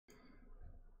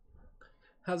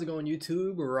How's it going,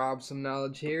 YouTube? Rob Some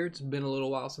Knowledge here. It's been a little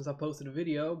while since I posted a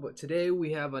video, but today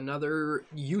we have another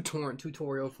Utorrent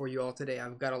tutorial for you all today.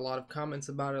 I've got a lot of comments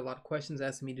about it, a lot of questions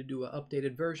asking me to do an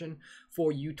updated version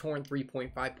for Utorrent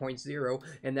 3.5.0,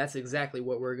 and that's exactly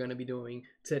what we're going to be doing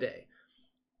today.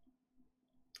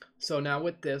 So now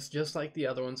with this, just like the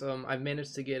other ones, I've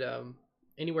managed to get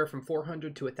anywhere from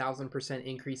 400 to 1,000%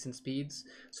 increase in speeds,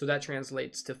 so that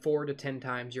translates to 4 to 10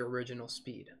 times your original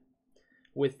speed.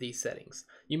 With these settings,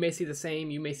 you may see the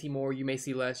same, you may see more, you may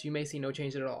see less, you may see no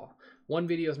change at all. One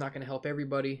video is not going to help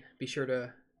everybody. Be sure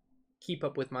to keep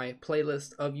up with my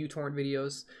playlist of Utorrent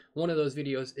videos. One of those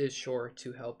videos is sure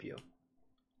to help you.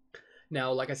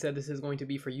 Now, like I said, this is going to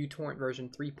be for Utorrent version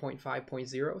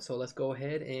 3.5.0, so let's go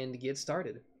ahead and get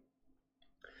started.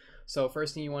 So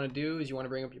first thing you want to do is you want to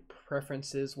bring up your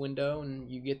preferences window,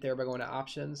 and you get there by going to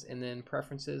options and then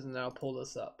preferences, and then I'll pull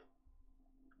this up.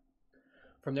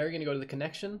 From there, you're going to go to the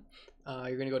connection.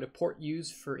 You're going to go to port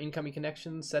used for incoming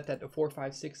connections, set that to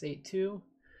 45682.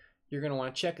 You're going to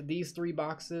want to check these three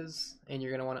boxes, and you're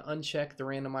going to want to uncheck the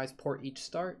randomized port each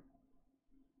start.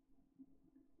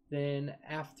 Then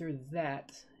after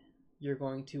that, you're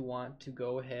going to want to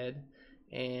go ahead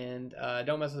and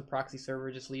don't mess with the proxy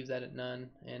server, just leave that at none,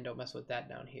 and don't mess with that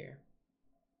down here.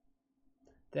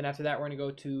 Then after that, we're going to go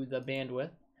to the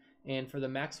bandwidth, and for the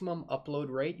maximum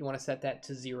upload rate, you want to set that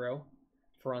to 0.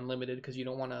 For unlimited, because you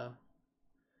don't want to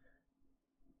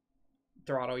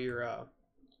throttle your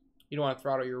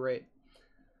rate.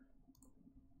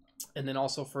 And then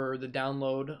also for the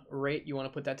download rate, you want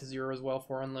to put that to 0 as well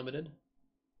for unlimited.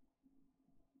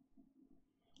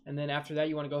 And then after that,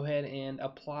 you want to go ahead and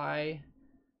apply.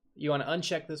 You want to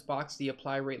uncheck this box, the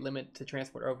apply rate limit to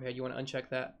transport overhead. You want to uncheck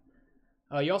that.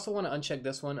 You also want to uncheck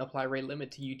this one, apply rate limit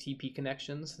to UTP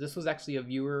connections. This was actually a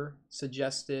viewer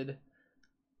suggested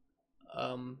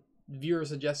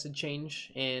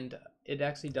change, and it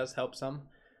actually does help some.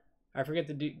 I forget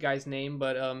the guy's name,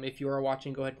 but if you are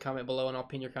watching, go ahead and comment below and I'll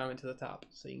pin your comment to the top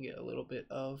so you can get a little bit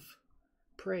of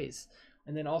praise.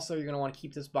 And then also you're going to want to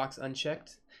keep this box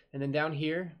unchecked. And then down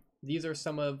here, these are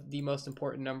some of the most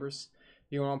important numbers.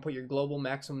 You want to put your global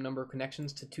maximum number of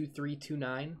connections to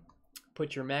 2329,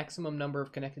 put your maximum number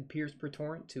of connected peers per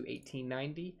torrent to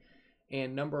 1890,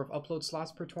 and number of upload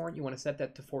slots per torrent, you want to set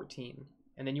that to 14.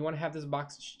 And then you want to have this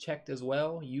box checked as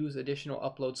well. Use additional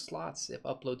upload slots if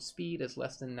upload speed is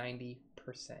less than 90%.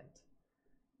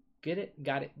 Get it?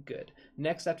 Got it? Good.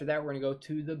 Next, after that, we're going to go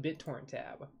to the BitTorrent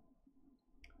tab.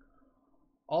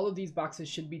 All of these boxes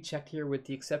should be checked here with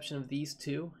the exception of these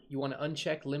two. You want to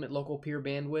uncheck limit local peer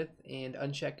bandwidth and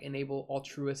uncheck enable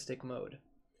altruistic mode.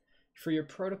 For your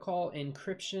protocol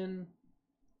encryption,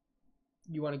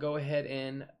 you want to go ahead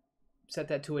and set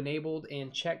that to enabled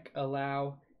and check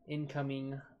allow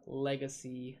incoming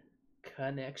legacy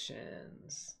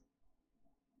connections.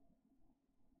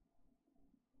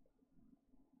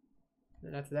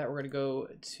 Then after that, we're going to go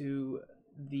to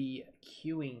the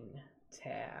queuing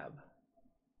tab.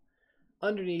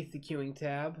 Underneath the queuing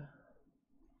tab,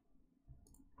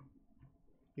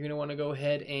 you're going to want to go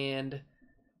ahead and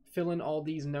fill in all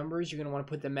these numbers. You're going to want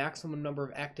to put the maximum number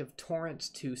of active torrents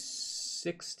to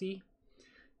 60.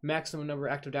 Maximum number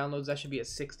of active downloads, that should be at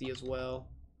 60 as well.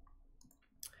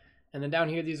 And then down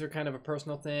here, these are kind of a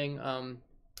personal thing.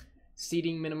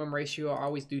 Seeding minimum ratio, I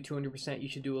always do 200%. You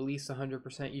should do at least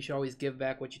 100%. You should always give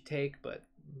back what you take, but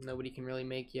nobody can really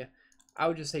make you. I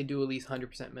would just say do at least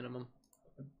 100% minimum.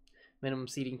 Minimum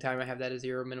seeding time, I have that at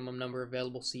 0. Minimum number of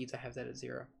available seeds, I have that at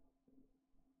 0.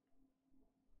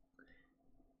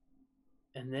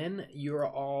 And then you're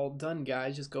all done,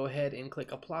 guys. Just go ahead and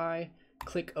click apply,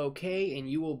 click OK, and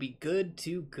you will be good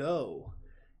to go.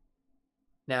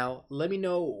 Now, let me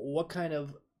know what kind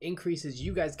of increases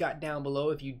you guys got down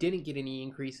below. If you didn't get any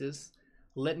increases,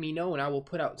 let me know and I will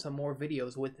put out some more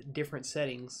videos with different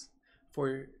settings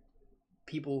for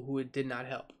people who it did not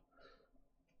help.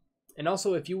 And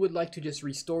also, if you would like to just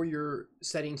restore your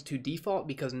settings to default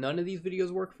because none of these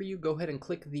videos work for you, go ahead and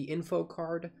click the info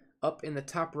card up in the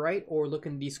top right or look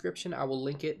in the description. I will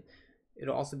link it.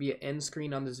 It'll also be an end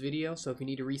screen on this video, so if you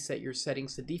need to reset your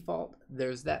settings to default,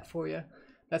 there's that for you.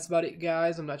 That's about it,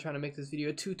 guys. I'm not trying to make this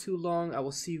video too long. I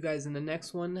will see you guys in the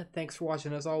next one. Thanks for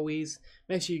watching as always.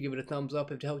 Make sure you give it a thumbs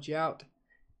up if it helped you out.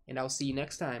 And I'll see you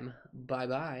next time.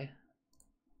 Bye-bye.